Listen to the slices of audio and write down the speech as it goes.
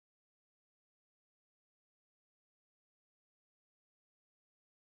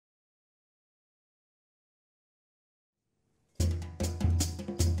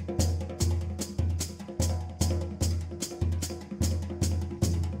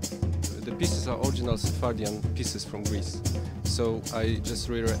the pieces are original Sephardian pieces from Greece. So I just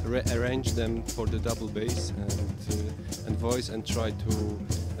rearrange them for the double bass and voice and try to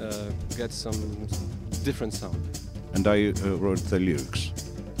get some different sound. And I wrote the lyrics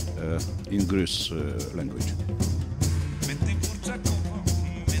in Greece language.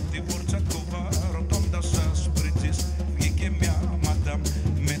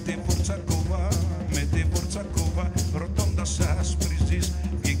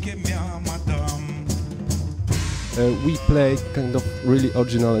 We play kind of really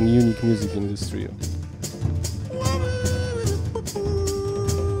original and unique music in this trio.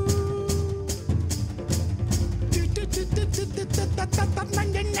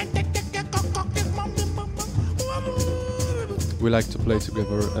 We like to play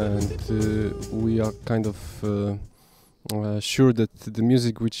together, and we are kind of sure that the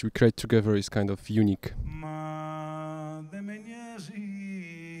music which we create together is kind of unique.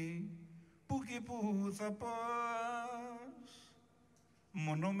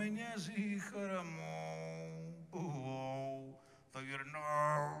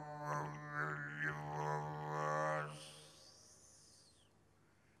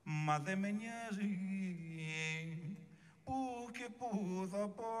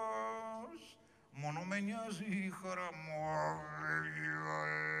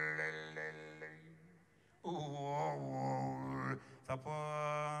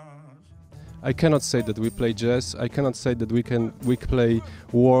 I cannot say that we play jazz. I cannot say that we play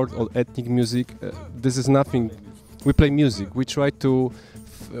world or ethnic music. This is nothing. We play music. We try to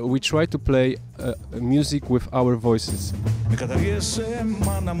play music with our voices. Με καταργέσαι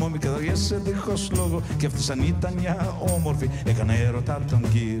μάνα μου, με καταργέσαι δίχως λόγο. Κι αυτή σαν ήταν μια όμορφη, έκανε έρωτα τον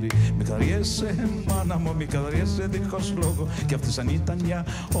κύρι. Με καταργέσαι μάνα μου, με καταργέσαι δίχως λόγο. Κι αυτή σαν ήταν μια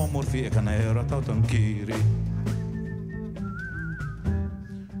όμορφη, έκανε έρωτα τον κύρι.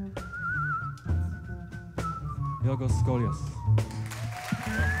 Jorgos Skolias,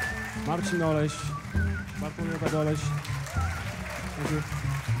 Marcin Oles, Bartlomiej Oles. Thank you.